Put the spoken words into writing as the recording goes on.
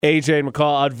AJ and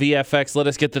McCall on VFX. Let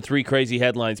us get the 3 crazy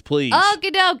headlines, please.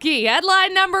 Okie dokie.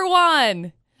 Headline number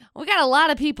 1. We got a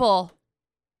lot of people,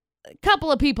 a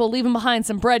couple of people leaving behind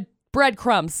some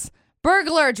breadcrumbs.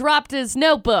 Burglar dropped his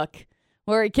notebook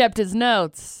where he kept his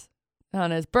notes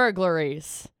on his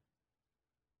burglaries.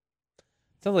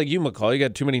 Sounds like you, McCall. You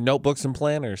got too many notebooks and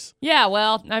planners. Yeah,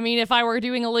 well, I mean, if I were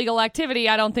doing illegal activity,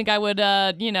 I don't think I would,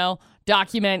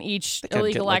 document each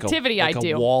illegal activity I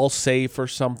do. A wall safe or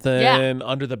something,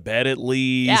 under the bed at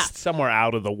least, somewhere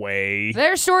out of the way.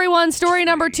 There's story 1. Story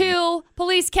number 2.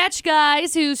 Police catch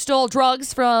guys who stole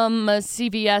drugs from a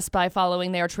CVS by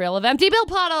following their trail of empty pill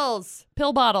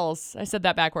bottles. I said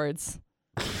that backwards.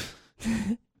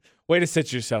 Way to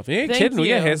sit yourself. You ain't Thank kidding. you. We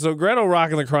got Hansel and Gretel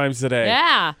rocking the crimes today.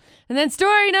 Yeah. And then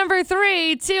story number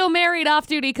 3. 2 married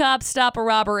off-duty cops stop a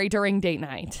robbery during date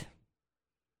night.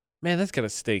 Man, that's going to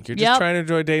stink. You're just trying to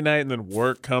enjoy date night and then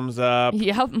work comes up.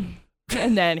 Yep.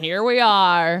 And then here we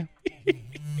are.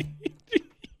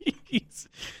 You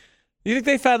think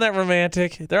they found that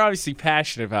romantic? They're obviously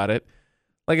passionate about it.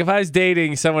 Like, if I was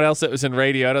dating someone else that was in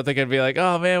radio, I don't think I'd be like,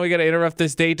 oh, man, we got to interrupt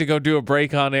this date to go do a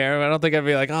break on air. I don't think I'd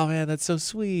be like, oh, man, that's so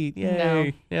sweet. Yay.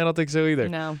 No. Yeah, I don't think so either.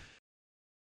 No.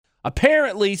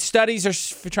 Apparently, studies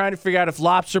are trying to figure out if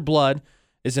lobster blood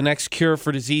is the next cure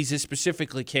for diseases,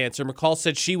 specifically cancer. McCall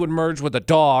said she would merge with a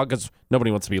dog, because nobody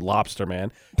wants to be lobster,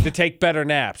 man, to take better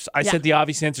naps. I said the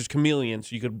obvious answer is chameleon,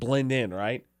 so you could blend in,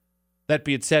 right? That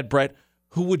being said, Brett,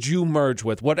 who would you merge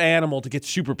with? What animal to get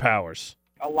superpowers?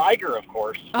 A liger, of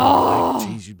course. Oh.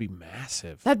 Jeez, you'd be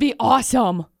massive. That'd be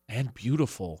awesome. And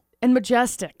beautiful. And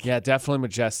majestic. Yeah, definitely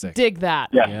majestic. Dig that.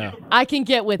 Yeah. I can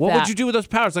get with What that. would you do with those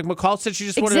powers? Like McCall said she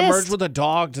just wanted to merge with a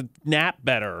dog to nap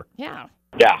better. Yeah.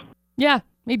 Yeah. Yeah.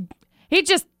 He'd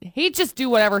just do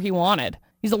whatever he wanted.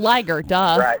 He's a liger,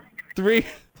 duh. Right. Three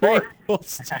full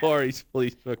stories,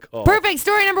 please, McCall. Perfect.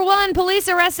 Story number 1. Police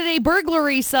arrested a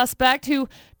burglary suspect who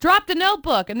dropped a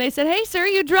notebook. And they said, hey, sir,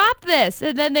 you dropped this.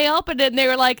 And then they opened it and they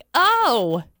were like,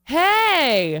 oh,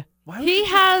 hey. Why would you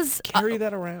carry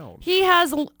that around? He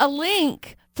has a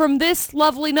link from this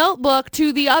lovely notebook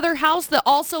to the other house that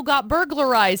also got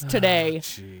burglarized today.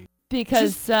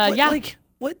 Because,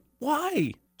 what?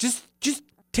 Why? Just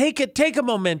take a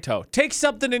memento. Take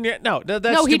something in your... No, that's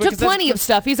No, he stupid, took plenty of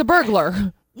stuff. He's a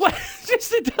burglar. What?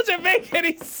 It doesn't make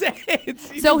any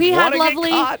sense. So he had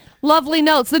lovely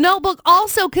notes. The notebook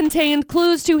also contained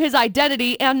clues to his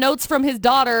identity and notes from his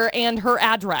daughter and her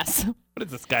address. What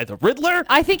is this guy, the Riddler?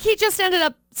 I think he just ended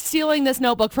up stealing this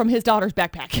notebook from his daughter's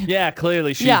backpack. Yeah,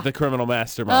 clearly she's the criminal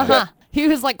mastermind. He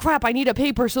was like, crap, I need a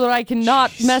paper so that I can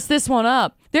not mess this one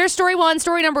up. There's story 1.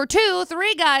 Story number 2.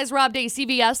 3 guys robbed a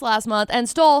CVS last month and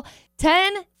stole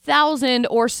 10,000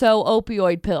 or so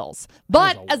opioid pills.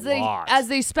 But as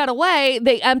they sped away,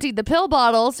 they emptied the pill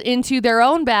bottles into their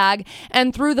own bag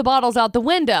and threw the bottles out the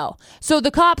window. So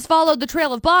the cops followed the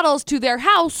trail of bottles to their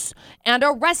house and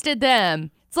arrested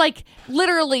them. It's like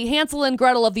literally Hansel and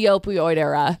Gretel of the opioid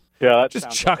era. Yeah, just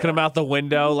chucking them out the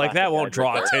window. Like, that won't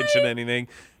draw attention to anything.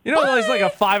 You know, there's like a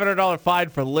 $500 fine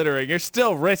for littering. You're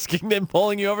still risking them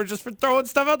pulling you over just for throwing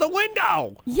stuff out the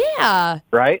window. Yeah.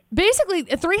 Right? Basically,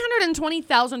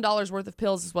 $320,000 worth of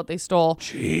pills is what they stole.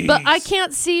 Jeez. But I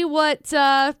can't see what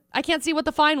the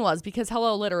fine was because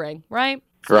hello, littering, right?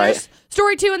 So right.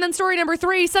 Story 2 and then story number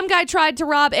 3. Some guy tried to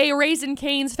rob a Raising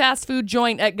Cane's fast food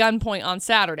joint at gunpoint on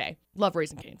Saturday. Love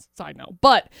Raising Cane's, side note.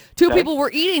 But 2 people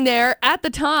were eating there at the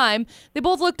time. They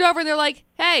both looked over and they're like,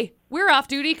 hey, we're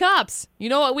off-duty cops. You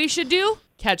know what we should do?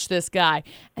 Catch this guy.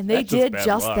 And they did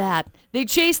just that. They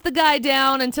chased the guy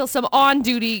down until some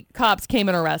on-duty cops came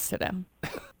and arrested him.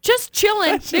 Just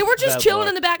chilling. They were just chilling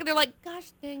in the back, and they're like,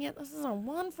 gosh dang it, this is our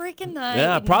one freaking night.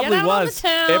 Yeah, it probably was.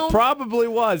 It probably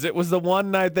was. It was the one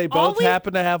night they both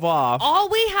happened to have off. All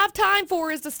we have time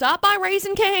for is to stop by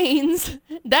Raising Cane's.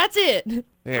 That's it.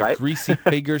 Yeah, greasy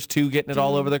fingers, too, getting it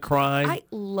all over the crime. I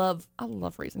love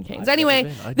Raising Cane's.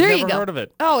 Anyway, I've there you never go. heard of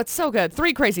it. Oh, it's so good.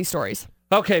 3 crazy stories.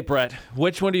 Okay, Brett,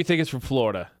 which one do you think is from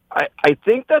Florida? I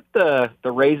think that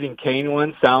the Raising Cane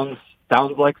one sounds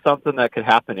like something that could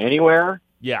happen anywhere.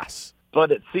 Yes.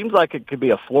 But it seems like it could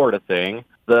be a Florida thing.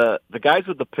 The guys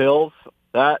with the pills,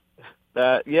 I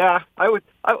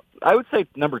would say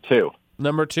number 2.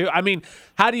 Number 2? I mean,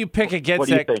 how do you pick against What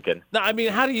are you that? thinking? No, I mean,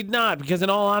 how do you not? Because in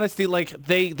all honesty, like,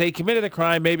 they committed a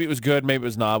crime. Maybe it was good, maybe it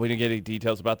was not. We didn't get any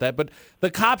details about that. But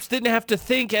the cops didn't have to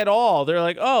think at all. They're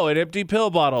like, oh, an empty pill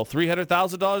bottle.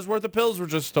 $300,000 worth of pills were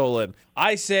just stolen.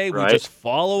 I say we just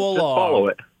follow along. Just follow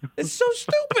it. It's so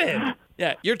stupid.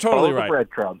 Yeah, you're totally right.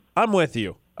 Breadcrumb. I'm with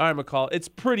you. All right, McCall, it's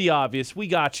pretty obvious. We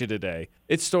got you today.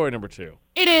 It's story number 2.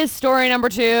 It is story number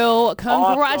 2.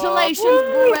 Congratulations,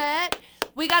 Awesome. Brett.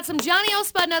 We got some Johnny O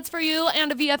Spud Nuts for you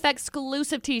and a VF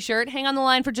exclusive t-shirt. Hang on the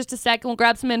line for just a second. We'll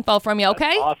grab some info from you, okay?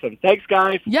 That's awesome. Thanks,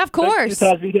 guys. Yeah, of course.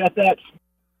 Thanks, VFX.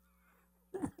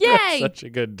 Yay. Such a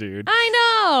good dude. I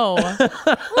know.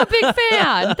 I'm a big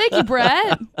fan. Thank you,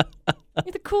 Brett.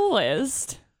 You're the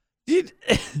coolest.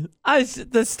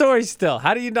 The story still.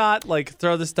 How do you not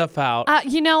throw this stuff out? I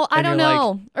don't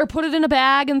know. Or put it in a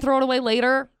bag and throw it away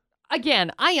later.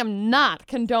 Again, I am not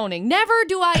condoning. Never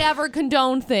do I ever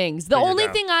condone things. The only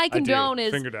thing I condone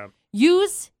is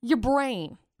use your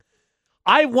brain.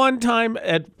 I one time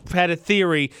had a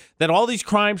theory that all these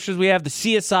crime shows we have, the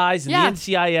CSIs and the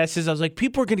NCISs, I was like,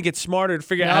 people are going to get smarter to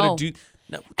figure out how to do.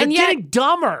 No, they're getting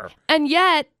dumber. And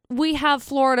yet, we have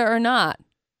Florida or not.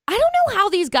 I don't know how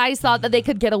these guys thought that they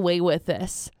could get away with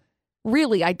this.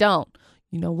 Really, I don't.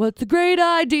 You know what's a great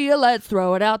idea? Let's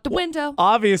throw it out the window.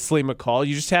 Obviously, McCall,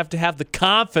 you just have to have the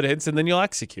confidence and then you'll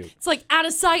execute. It's like out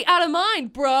of sight, out of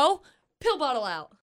mind, bro. Pill bottle out.